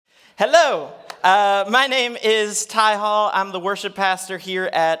Hello, my name is Ty Hall. I'm the worship pastor here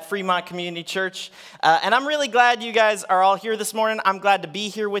at Fremont Community Church, and I'm really glad you guys are all here this morning. I'm glad to be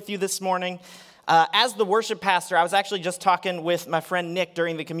here with you this morning. As the worship pastor, I was actually just talking with my friend Nick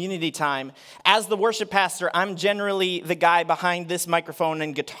during the community time. As the worship pastor, I'm generally the guy behind this microphone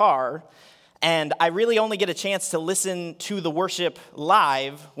and guitar, and I really only get a chance to listen to the worship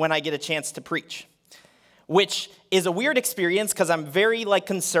live when I get a chance to preach, which is a weird experience because I'm very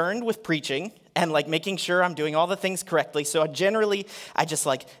concerned with preaching and making sure I'm doing all the things correctly. So I just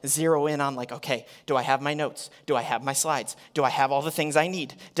zero in on okay, do I have my notes? Do I have my slides? Do I have all the things I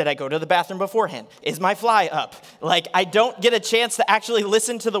need? Did I go to the bathroom beforehand? Is my fly up? I don't get a chance to actually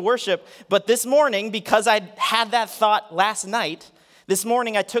listen to the worship. But this morning, because I had that thought last night, this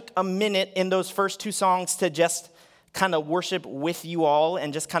morning I took a minute in those first two songs to just kind of worship with you all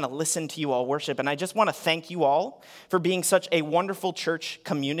and just kind of listen to you all worship. And I just want to thank you all for being such a wonderful church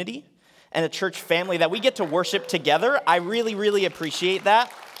community and a church family that we get to worship together. I really, really appreciate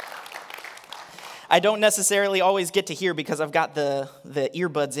that. I don't necessarily always get to hear because I've got the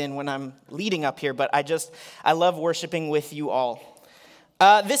earbuds in when I'm leading up here, but I love worshiping with you all.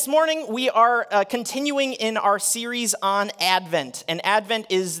 This morning, we are continuing in our series on Advent, and Advent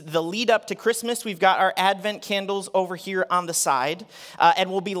is the lead up to Christmas. We've got our Advent candles over here on the side, and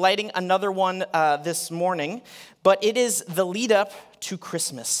we'll be lighting another one this morning, but it is the lead up to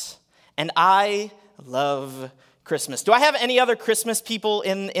Christmas, and I love Christmas. Do I have any other Christmas people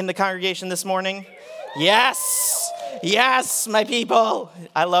in the congregation this morning? Yes, my people.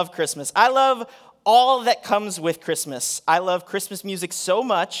 I love Christmas. I love all that comes with Christmas. I love Christmas music so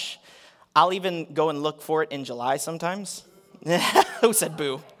much, I'll even go and look for it in July sometimes. Who said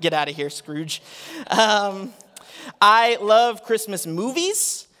boo? Get out of here, Scrooge. I love Christmas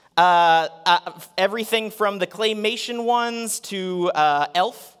movies. Everything from the claymation ones to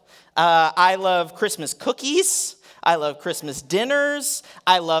Elf. I love Christmas cookies. I love Christmas dinners.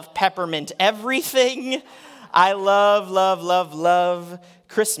 I love peppermint everything. I love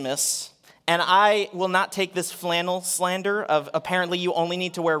Christmas. And I will not take this flannel slander of apparently you only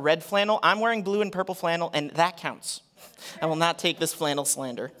need to wear red flannel. I'm wearing blue and purple flannel, and that counts. I will not take this flannel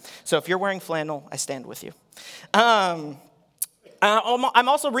slander. So if you're wearing flannel, I stand with you. I'm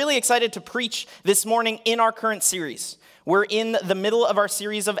also really excited to preach this morning in our current series. We're in the middle of our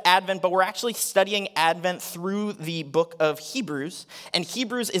series of Advent, but we're actually studying Advent through the book of Hebrews. And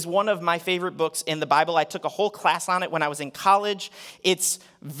Hebrews is one of my favorite books in the Bible. I took a whole class on it when I was in college. It's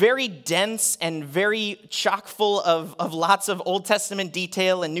very dense and very chock full of lots of Old Testament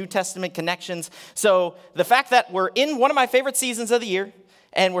detail and New Testament connections. So the fact that we're in one of my favorite seasons of the year,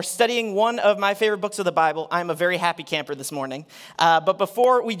 and we're studying one of my favorite books of the Bible, I'm a very happy camper this morning. But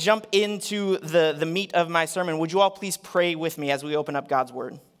before we jump into the meat of my sermon, would you all please pray with me as we open up God's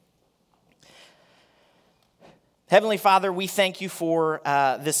Word? Heavenly Father, we thank you for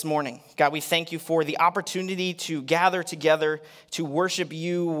this morning. God, we thank you for the opportunity to gather together to worship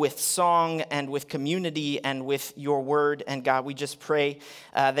you with song and with community and with your word. And God, we just pray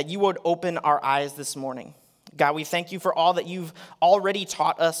that you would open our eyes this morning. God, we thank you for all that you've already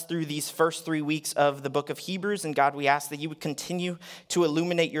taught us through these first 3 weeks of the book of Hebrews. And God, we ask that you would continue to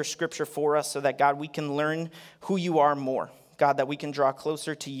illuminate your scripture for us so that, God, we can learn who you are more. God, that we can draw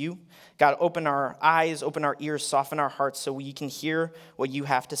closer to you. God, open our eyes, open our ears, soften our hearts so we can hear what you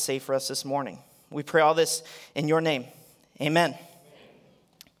have to say for us this morning. We pray all this in your name. Amen.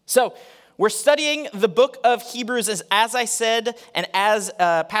 So, we're studying the book of Hebrews, as I said, and as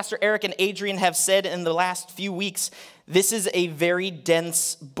Pastor Eric and Adrian have said in the last few weeks, this is a very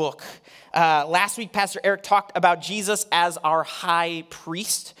dense book. Last week, Pastor Eric talked about Jesus as our high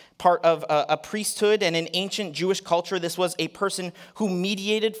priest, part of a priesthood, and in ancient Jewish culture, this was a person who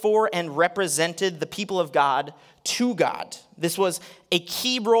mediated for and represented the people of God to God. This was a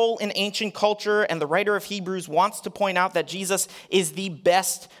key role in ancient culture, and the writer of Hebrews wants to point out that Jesus is the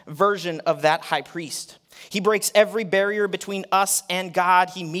best version of that high priest. He breaks every barrier between us and God.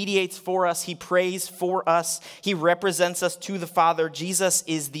 He mediates for us. He prays for us. He represents us to the Father. Jesus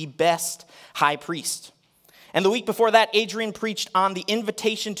is the best high priest. And the week before that, Adrian preached on the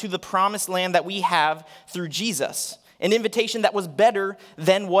invitation to the promised land that we have through Jesus, an invitation that was better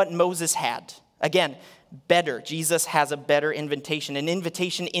than what Moses had. Again, better. Jesus has a better invitation, an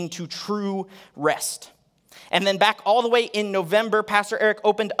invitation into true rest. And then back all the way in November, Pastor Eric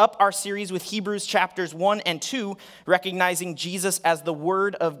opened up our series with Hebrews chapters 1 and 2, recognizing Jesus as the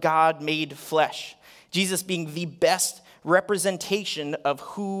Word of God made flesh. Jesus being the best representation of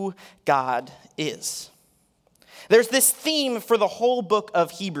who God is. There's this theme for the whole book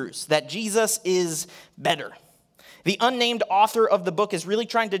of Hebrews, that Jesus is better. The unnamed author of the book is really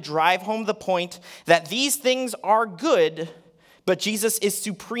trying to drive home the point that these things are good, but Jesus is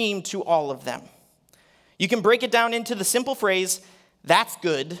supreme to all of them. You can break it down into the simple phrase, that's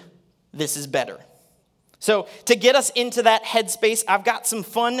good, this is better. So to get us into that headspace, I've got some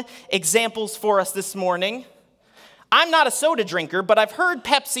fun examples for us this morning. I'm not a soda drinker, but I've heard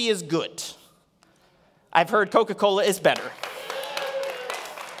Pepsi is good. I've heard Coca-Cola is better.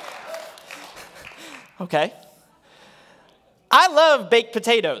 Okay. I love baked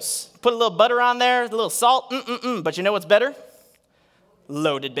potatoes. Put a little butter on there, a little salt, But you know what's better?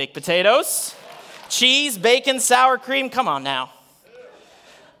 Loaded baked potatoes. Cheese, bacon, sour cream, come on now.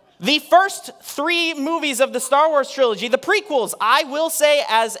 The first 3 movies of the Star Wars trilogy, the prequels, I will say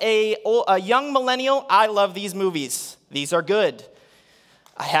as a young millennial, I love these movies. These are good.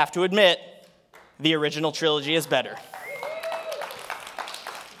 I have to admit, the original trilogy is better.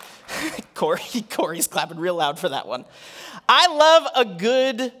 Corey's clapping real loud for that one. I love a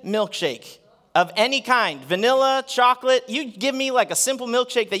good milkshake of any kind. Vanilla, chocolate. You give me like a simple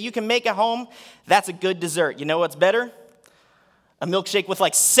milkshake that you can make at home, that's a good dessert. You know what's better? A milkshake with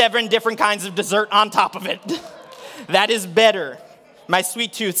like 7 different kinds of dessert on top of it. That is better. My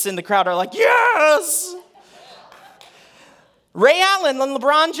sweet tooths in the crowd are like, yes! Ray Allen and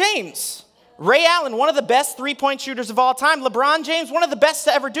LeBron James. Ray Allen, one of the best 3-point shooters of all time. LeBron James, one of the best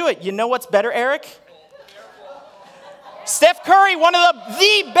to ever do it. You know what's better, Eric? Steph Curry, one of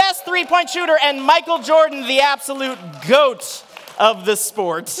the best 3-point shooter, and Michael Jordan, the absolute GOAT of the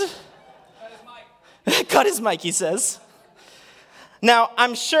sport. Cut his mic, he says. Now,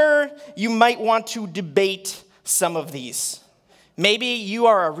 I'm sure you might want to debate some of these. Maybe you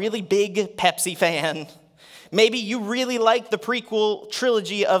are a really big Pepsi fan. Maybe you really like the prequel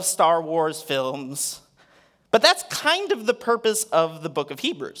trilogy of Star Wars films. But that's kind of the purpose of the book of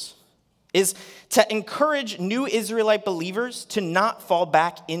Hebrews, is to encourage new Israelite believers to not fall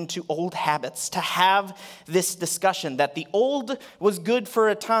back into old habits, to have this discussion that the old was good for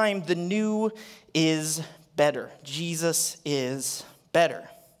a time, the new is better. Jesus is better.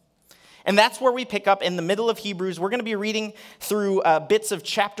 And that's where we pick up in the middle of Hebrews. We're going to be reading through bits of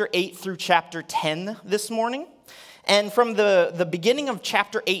chapter 8 through chapter 10 this morning. And from the beginning of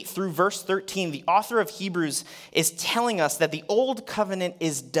chapter 8 through verse 13, the author of Hebrews is telling us that the old covenant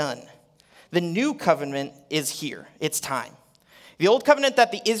is done. The new covenant is here. It's time. The old covenant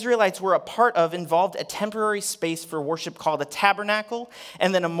that the Israelites were a part of involved a temporary space for worship called a tabernacle,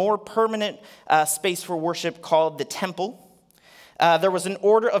 and then a more permanent space for worship called the temple. There was an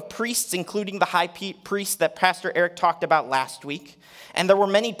order of priests, including the high priest that Pastor Eric talked about last week. And there were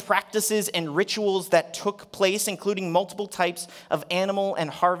many practices and rituals that took place, including multiple types of animal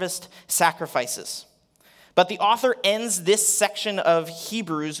and harvest sacrifices. But the author ends this section of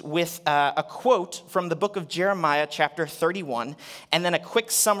Hebrews with a quote from the book of Jeremiah, chapter 31, and then a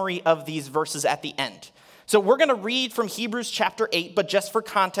quick summary of these verses at the end. So we're going to read from Hebrews chapter 8, but just for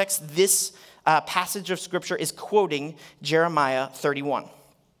context, this passage of Scripture is quoting Jeremiah 31.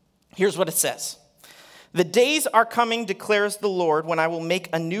 Here's what it says. The days are coming, declares the Lord, when I will make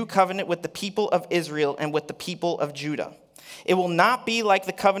a new covenant with the people of Israel and with the people of Judah. It will not be like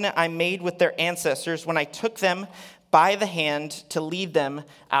the covenant I made with their ancestors when I took them by the hand to lead them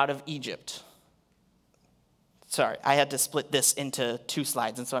out of Egypt. Sorry, I had to split this into 2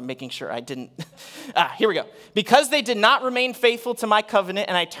 slides, and so I'm making sure I didn't. Here we go. Because they did not remain faithful to my covenant,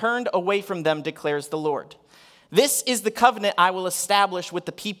 and I turned away from them, declares the Lord. This is the covenant I will establish with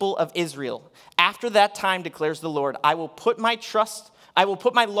the people of Israel. After that time, declares the Lord, I will put my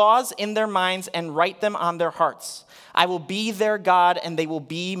laws in their minds and write them on their hearts. I will be their God, and they will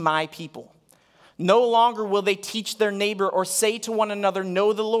be my people. No longer will they teach their neighbor or say to one another,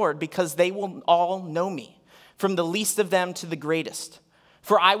 know the Lord, because they will all know me, from the least of them to the greatest.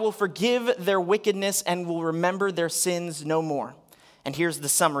 For I will forgive their wickedness and will remember their sins no more. And here's the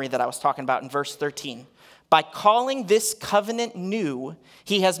summary that I was talking about in verse 13. By calling this covenant new,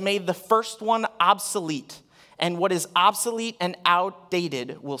 he has made the first one obsolete, and what is obsolete and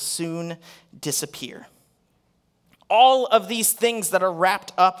outdated will soon disappear. All of these things that are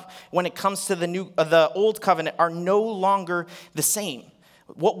wrapped up when it comes to the old covenant are no longer the same.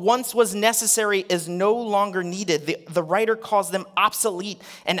 What once was necessary is no longer needed. The writer calls them obsolete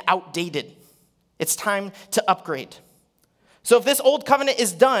and outdated. It's time to upgrade. So if this old covenant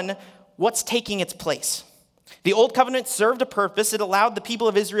is done, what's taking its place? The old covenant served a purpose. It allowed the people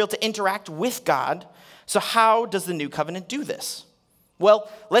of Israel to interact with God. So how does the new covenant do this?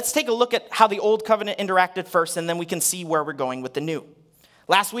 Well, let's take a look at how the old covenant interacted first, and then we can see where we're going with the new.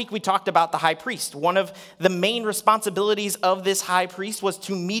 Last week, we talked about the high priest. One of the main responsibilities of this high priest was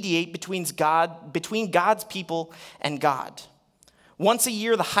to mediate between God's people and God. Once a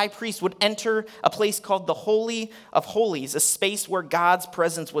year, the high priest would enter a place called the Holy of Holies, a space where God's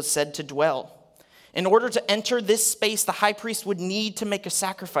presence was said to dwell. In order to enter this space, the high priest would need to make a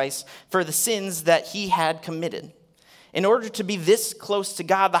sacrifice for the sins that he had committed. In order to be this close to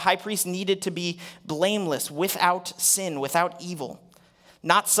God, the high priest needed to be blameless, without sin, without evil.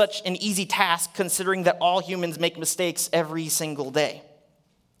 Not such an easy task, considering that all humans make mistakes every single day.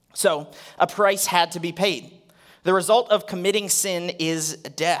 So, a price had to be paid. The result of committing sin is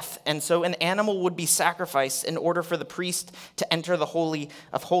death, and so an animal would be sacrificed in order for the priest to enter the Holy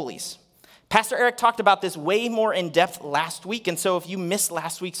of Holies. Pastor Eric talked about this way more in depth last week, and so if you missed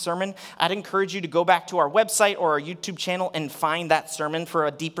last week's sermon, I'd encourage you to go back to our website or our YouTube channel and find that sermon for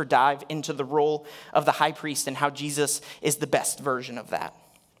a deeper dive into the role of the high priest and how Jesus is the best version of that.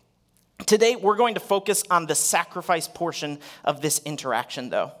 Today, we're going to focus on the sacrifice portion of this interaction,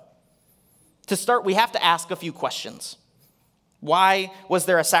 though. To start, we have to ask a few questions. Why was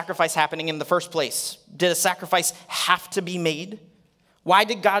there a sacrifice happening in the first place? Did a sacrifice have to be made? Why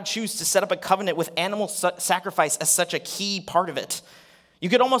did God choose to set up a covenant with animal sacrifice as such a key part of it? You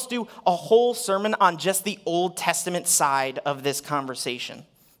could almost do a whole sermon on just the Old Testament side of this conversation.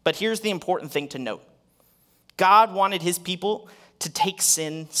 But here's the important thing to note. God wanted his people to take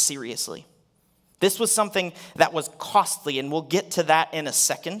sin seriously. This was something that was costly, and we'll get to that in a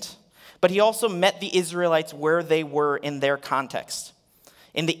second. But he also met the Israelites where they were in their context.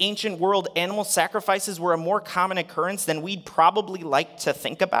 In the ancient world, animal sacrifices were a more common occurrence than we'd probably like to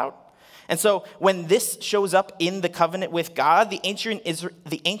think about. And so when this shows up in the covenant with God, the ancient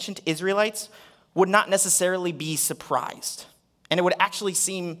Israelites would not necessarily be surprised. And it would actually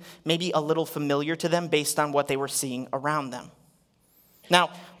seem maybe a little familiar to them based on what they were seeing around them. Now,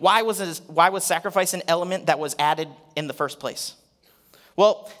 why was sacrifice an element that was added in the first place?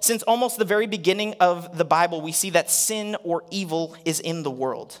 Well, since almost the very beginning of the Bible, we see that sin or evil is in the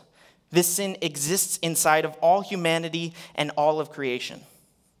world. This sin exists inside of all humanity and all of creation.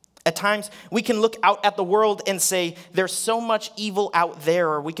 At times, we can look out at the world and say, there's so much evil out there,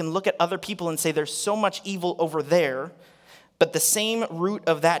 or we can look at other people and say, there's so much evil over there, but the same root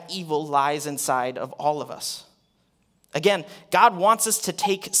of that evil lies inside of all of us. Again, God wants us to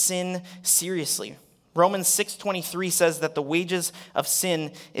take sin seriously. Romans 6:23 says that the wages of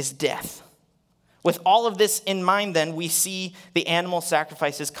sin is death. With all of this in mind, then, we see the animal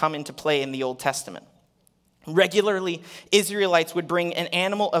sacrifices come into play in the Old Testament. Regularly, Israelites would bring an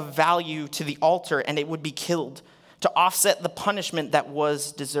animal of value to the altar, and it would be killed to offset the punishment that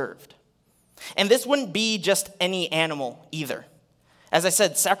was deserved. And this wouldn't be just any animal either. As I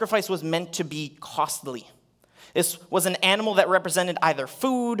said, sacrifice was meant to be costly. This was an animal that represented either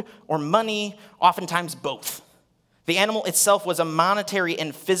food or money, oftentimes both. The animal itself was a monetary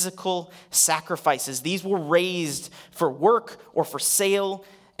and physical sacrifices. These were raised for work or for sale,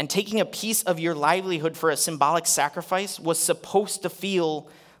 and taking a piece of your livelihood for a symbolic sacrifice was supposed to feel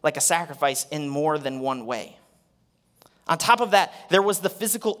like a sacrifice in more than one way. On top of that, there was the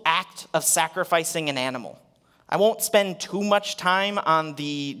physical act of sacrificing an animal. I won't spend too much time on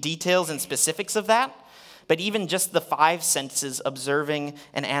the details and specifics of that, but even just the 5 senses observing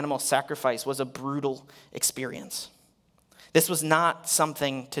an animal sacrifice was a brutal experience. This was not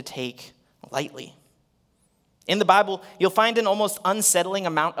something to take lightly. In the Bible, you'll find an almost unsettling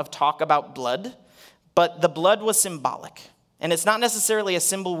amount of talk about blood, but the blood was symbolic. And it's not necessarily a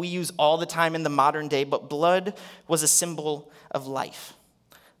symbol we use all the time in the modern day, but blood was a symbol of life.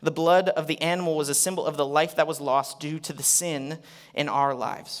 The blood of the animal was a symbol of the life that was lost due to the sin in our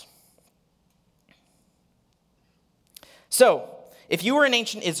lives. So, if you were an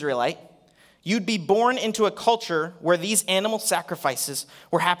ancient Israelite, you'd be born into a culture where these animal sacrifices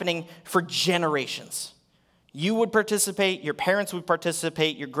were happening for generations. You would participate, your parents would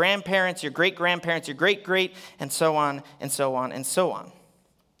participate, your grandparents, your great-grandparents, your great-great, and so on, and so on, and so on.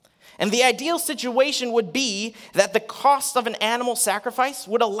 And the ideal situation would be that the cost of an animal sacrifice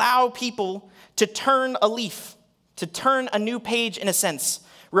would allow people to turn a leaf, to turn a new page in a sense,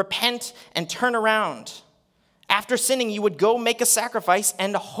 repent and turn around. After sinning, you would go make a sacrifice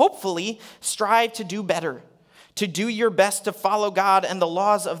and hopefully strive to do better, to do your best to follow God and the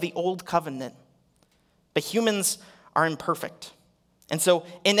laws of the old covenant. But humans are imperfect. And so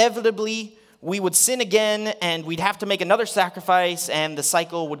inevitably, we would sin again and we'd have to make another sacrifice, and the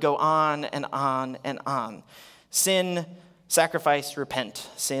cycle would go on and on and on. Sin, sacrifice, repent.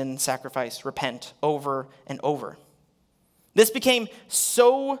 Sin, sacrifice, repent, over and over. This became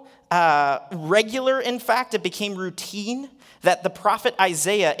so regular, in fact, it became routine, that the prophet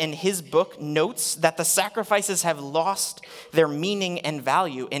Isaiah in his book notes that the sacrifices have lost their meaning and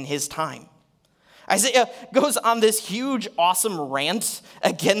value in his time. Isaiah goes on this huge, awesome rant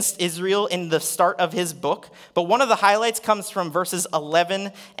against Israel in the start of his book, but one of the highlights comes from verses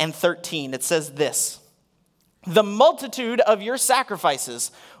 11 and 13. It says this: "The multitude of your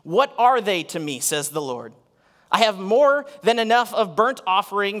sacrifices, what are they to me, says the Lord? I have more than enough of burnt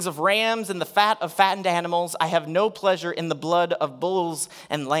offerings of rams and the fat of fattened animals. I have no pleasure in the blood of bulls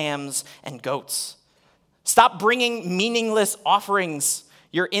and lambs and goats. Stop bringing meaningless offerings.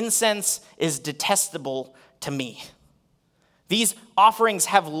 Your incense is detestable to me." These offerings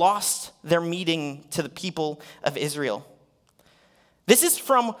have lost their meaning to the people of Israel. This is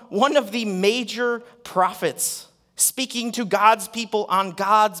from one of the major prophets speaking to God's people on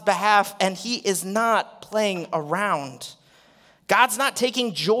God's behalf, and he is not playing around. God's not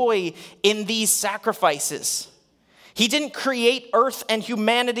taking joy in these sacrifices. He didn't create earth and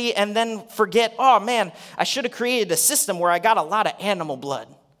humanity and then forget, oh man, I should have created a system where I got a lot of animal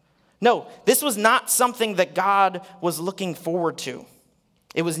blood. No, this was not something that God was looking forward to.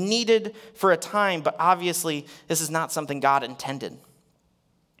 It was needed for a time, but obviously this is not something God intended.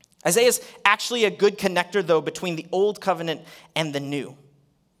 Isaiah is actually a good connector, though, between the old covenant and the new.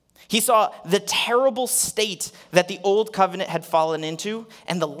 He saw the terrible state that the old covenant had fallen into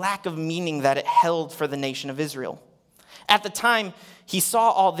and the lack of meaning that it held for the nation of Israel. At the time, he saw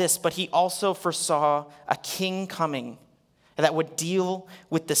all this, but he also foresaw a king coming that would deal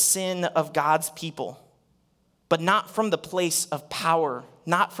with the sin of God's people, but not from the place of power,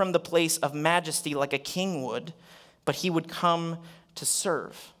 not from the place of majesty like a king would, but he would come to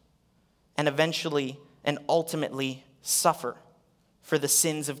serve and eventually and ultimately suffer for the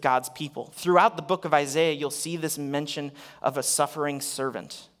sins of God's people. Throughout the book of Isaiah, you'll see this mention of a suffering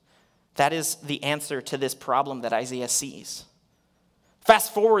servant. That is the answer to this problem that Isaiah sees.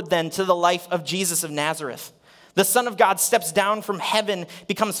 Fast forward then to the life of Jesus of Nazareth. The Son of God steps down from heaven,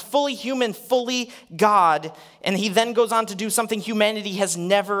 becomes fully human, fully God, and he then goes on to do something humanity has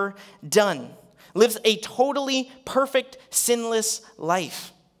never done. Lives a totally perfect, sinless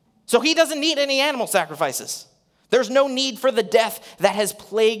life. So he doesn't need any animal sacrifices. There's no need for the death that has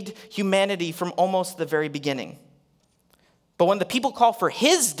plagued humanity from almost the very beginning. But when the people call for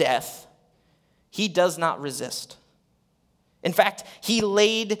his death, he does not resist. In fact, he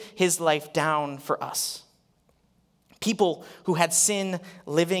laid his life down for us. People who had sin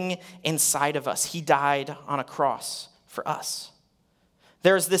living inside of us. He died on a cross for us.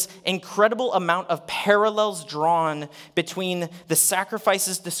 There's this incredible amount of parallels drawn between the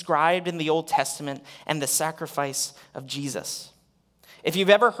sacrifices described in the Old Testament and the sacrifice of Jesus. If you've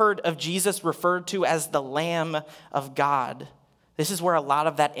ever heard of Jesus referred to as the Lamb of God, this is where a lot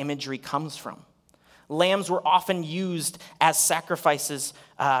of that imagery comes from. Lambs were often used as sacrifices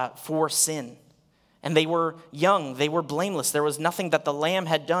for sin. And they were young, they were blameless. There was nothing that the lamb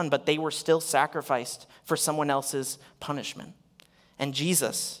had done, but they were still sacrificed for someone else's punishment. And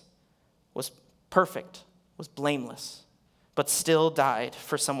Jesus was perfect, was blameless, but still died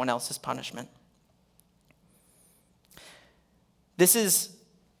for someone else's punishment. These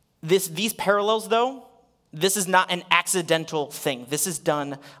parallels, though, this is not an accidental thing. This is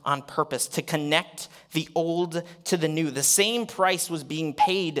done on purpose to connect the old to the new. The same price was being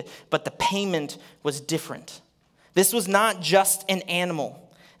paid, but the payment was different. This was not just an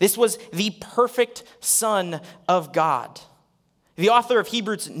animal. This was the perfect Son of God. The author of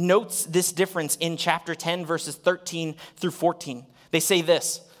Hebrews notes this difference in chapter 10, verses 13 through 14. They say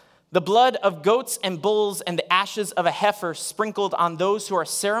this: "The blood of goats and bulls and the ashes of a heifer sprinkled on those who are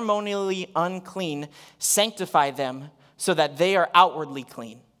ceremonially unclean sanctify them so that they are outwardly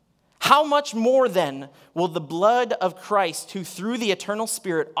clean. How much more then will the blood of Christ, who through the eternal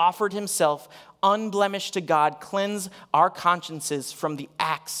Spirit offered himself unblemished to God, cleanse our consciences from the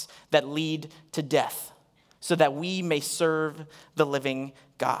acts that lead to death, so that we may serve the living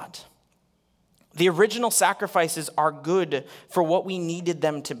God?" The original sacrifices are good for what we needed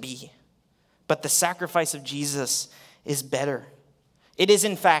them to be, but the sacrifice of Jesus is better. It is,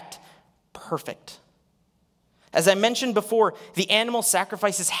 in fact, perfect. As I mentioned before, the animal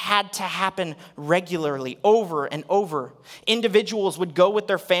sacrifices had to happen regularly, over and over. Individuals would go with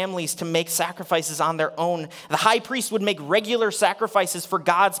their families to make sacrifices on their own. The high priest would make regular sacrifices for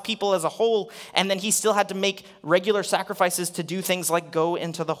God's people as a whole, and then he still had to make regular sacrifices to do things like go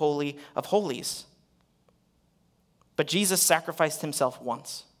into the Holy of Holies. But Jesus sacrificed himself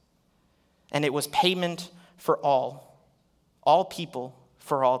once, and it was payment for all people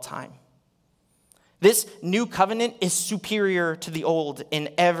for all time. This new covenant is superior to the old in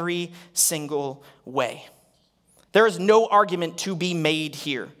every single way. There is no argument to be made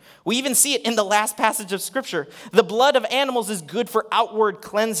here. We even see it in the last passage of Scripture. The blood of animals is good for outward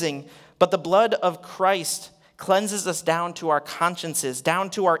cleansing, but the blood of Christ cleanses us down to our consciences, down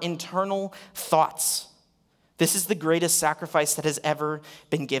to our internal thoughts. This is the greatest sacrifice that has ever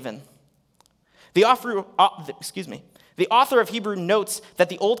been given. The author of Hebrew notes that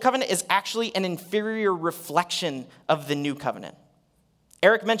the Old Covenant is actually an inferior reflection of the New Covenant.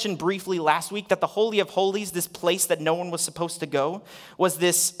 Eric mentioned briefly last week that the Holy of Holies, this place that no one was supposed to go, was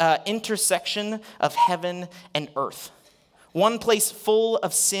this intersection of heaven and earth. One place full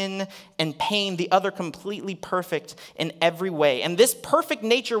of sin and pain, the other completely perfect in every way. And this perfect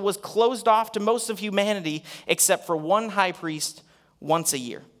nature was closed off to most of humanity except for one high priest once a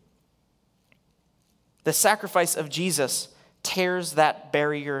year. The sacrifice of Jesus tears that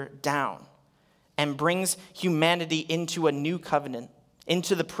barrier down and brings humanity into a new covenant,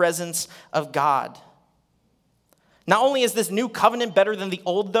 into the presence of God. Not only is this new covenant better than the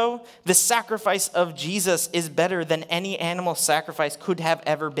old, though, the sacrifice of Jesus is better than any animal sacrifice could have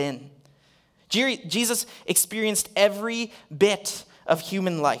ever been. Jesus experienced every bit of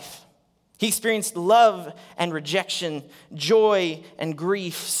human life. He experienced love and rejection, joy and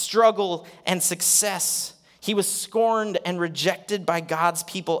grief, struggle and success. He was scorned and rejected by God's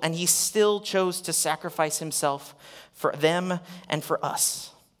people, and he still chose to sacrifice himself for them and for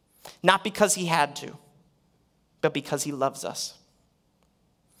us. Not because he had to, but because he loves us.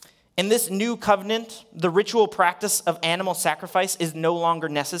 In this new covenant, the ritual practice of animal sacrifice is no longer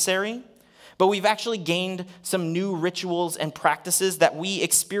necessary, but we've actually gained some new rituals and practices that we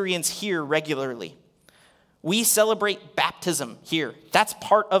experience here regularly. We celebrate baptism here. That's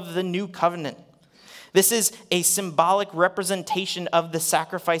part of the new covenant. This is a symbolic representation of the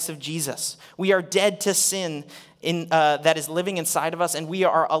sacrifice of Jesus. We are dead to sin that is living inside of us, and we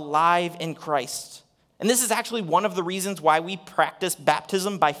are alive in Christ. And this is actually one of the reasons why we practice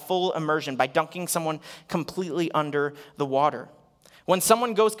baptism by full immersion, by dunking someone completely under the water. When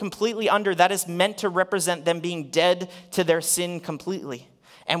someone goes completely under, that is meant to represent them being dead to their sin completely.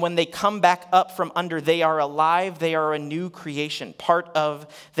 And when they come back up from under, they are alive, they are a new creation, part of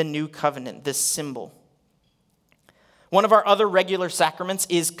the new covenant, this symbol. One of our other regular sacraments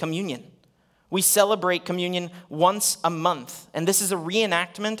is communion. We celebrate communion once a month, and this is a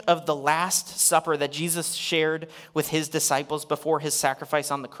reenactment of the Last Supper that Jesus shared with his disciples before his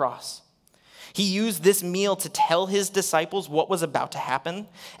sacrifice on the cross. He used this meal to tell his disciples what was about to happen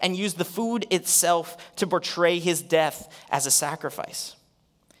and used the food itself to portray his death as a sacrifice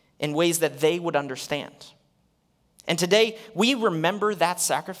in ways that they would understand. And today, we remember that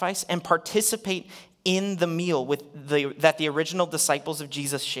sacrifice and participate in the meal that the original disciples of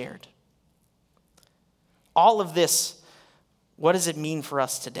Jesus shared. All of this, what does it mean for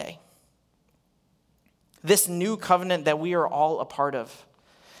us today? This new covenant that we are all a part of,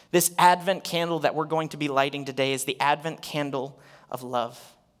 this Advent candle that we're going to be lighting today is the Advent candle of love.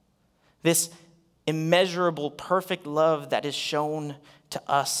 This immeasurable, perfect love that is shown to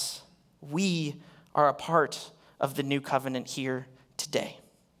us. We are a part of the new covenant here today.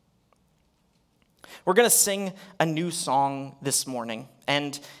 We're going to sing a new song this morning,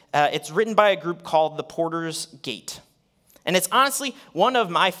 and it's written by a group called The Porter's Gate. And it's honestly one of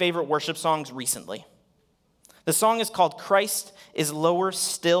my favorite worship songs recently. The song is called Christ is Lower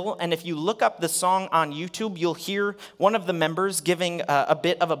Still, and if you look up the song on YouTube, you'll hear one of the members giving a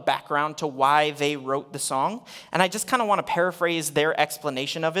bit of a background to why they wrote the song. And I just kind of want to paraphrase their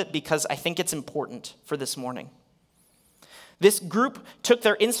explanation of it because I think it's important for this morning. This group took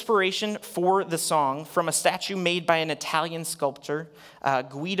their inspiration for the song from a statue made by an Italian sculptor,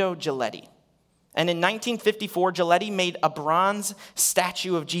 Guido Giletti. And in 1954, Giletti made a bronze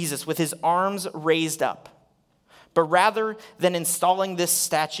statue of Jesus with his arms raised up. But rather than installing this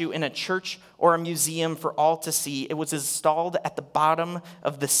statue in a church or a museum for all to see, it was installed at the bottom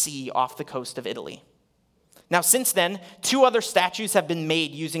of the sea off the coast of Italy. Now, since then, 2 other statues have been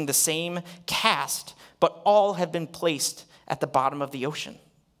made using the same cast, but all have been placed at the bottom of the ocean.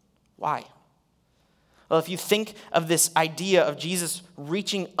 Why? Well, if you think of this idea of Jesus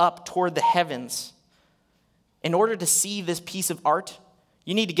reaching up toward the heavens, in order to see this piece of art,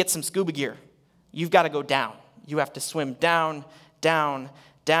 you need to get some scuba gear. You've got to go down. You have to swim down, down,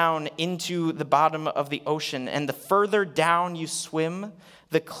 down into the bottom of the ocean. And the further down you swim,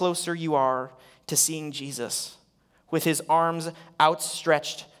 the closer you are to seeing Jesus with his arms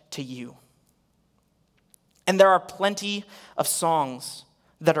outstretched to you. And there are plenty of songs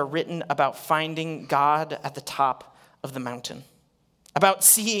that are written about finding God at the top of the mountain. about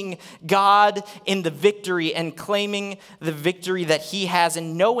seeing God in the victory and claiming the victory that he has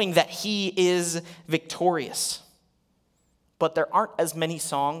and knowing that he is victorious. But there aren't as many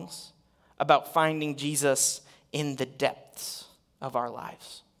songs about finding Jesus in the depths of our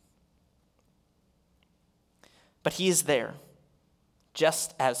lives. But he is there,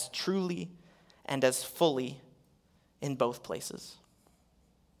 just as truly and as fully in both places.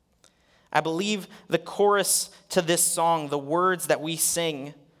 I believe the chorus to this song, the words that we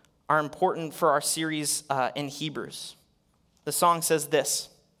sing, are important for our series in Hebrews. The song says this: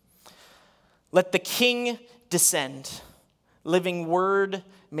 "Let the King descend, living word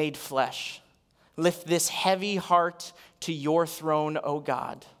made flesh. Lift this heavy heart to your throne, O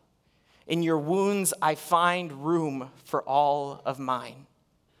God. In your wounds I find room for all of mine.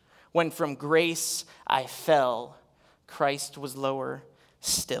 When from grace I fell, Christ was lower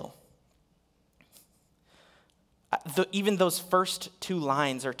still." Even those first two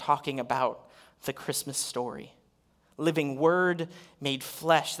lines are talking about the Christmas story. Living word made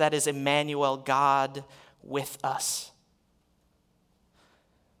flesh, that is Emmanuel, God with us.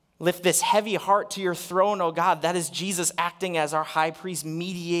 Lift this heavy heart to your throne, O God. That is Jesus acting as our high priest,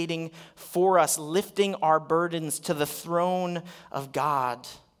 mediating for us, lifting our burdens to the throne of God,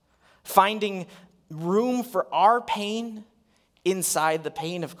 finding room for our pain inside the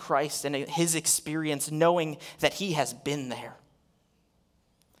pain of Christ and his experience, knowing that he has been there.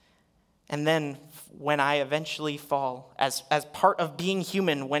 And then when I eventually fall, as part of being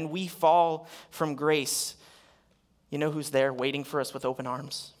human, when we fall from grace, you know who's there waiting for us with open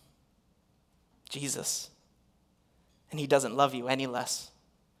arms? Jesus. And he doesn't love you any less.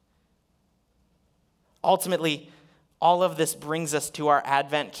 Ultimately, all of this brings us to our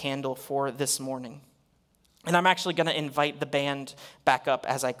Advent candle for this morning. And I'm actually going to invite the band back up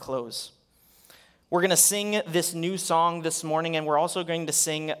as I close. We're going to sing this new song this morning, and we're also going to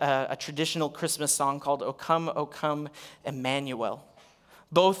sing a traditional Christmas song called O Come, Emmanuel.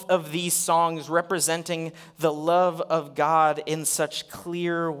 Both of these songs representing the love of God in such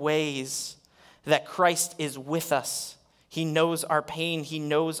clear ways that Christ is with us. He knows our pain. He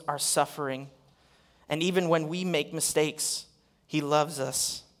knows our suffering. And even when we make mistakes, he loves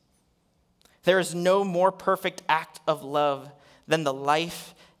us. There is no more perfect act of love than the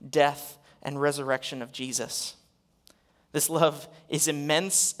life, death, and resurrection of Jesus. This love is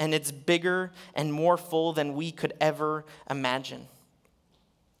immense, and it's bigger and more full than we could ever imagine.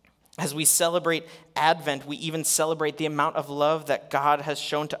 As we celebrate Advent, we even celebrate the amount of love that God has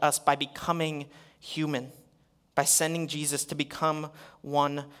shown to us by becoming human, by sending Jesus to become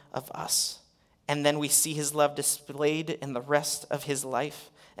one of us. And then we see his love displayed in the rest of his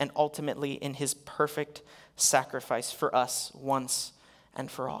life, and ultimately in his perfect sacrifice for us once and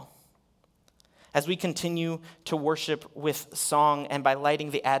for all. As we continue to worship with song and by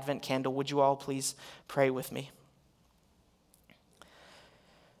lighting the Advent candle, would you all please pray with me?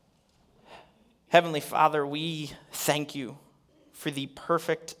 Heavenly Father, we thank you for the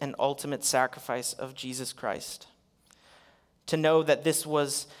perfect and ultimate sacrifice of Jesus Christ. To know that this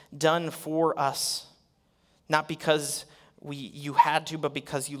was done for us, not because you had to, but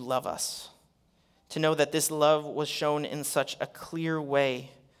because you love us. To know that this love was shown in such a clear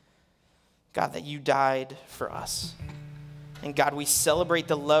way, God, that you died for us. And God, we celebrate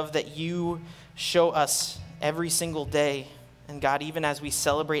the love that you show us every single day. And God, even as we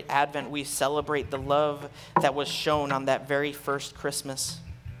celebrate Advent, we celebrate the love that was shown on that very first Christmas.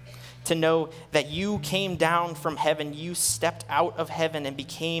 To know that you came down from heaven, you stepped out of heaven and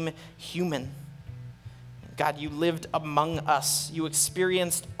became human. God, you lived among us. You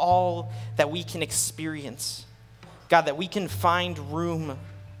experienced all that we can experience. God, that we can find room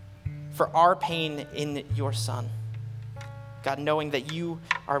for our pain in your Son. God, knowing that you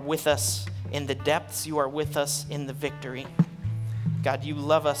are with us in the depths, you are with us in the victory. God, you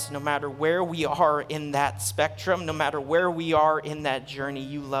love us no matter where we are in that spectrum, no matter where we are in that journey,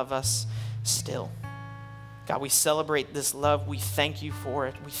 you love us still. God, we celebrate this love. We thank you for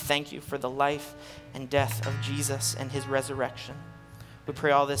it. We thank you for the life and death of Jesus and his resurrection. We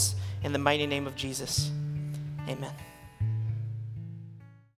pray all this in the mighty name of Jesus. Amen.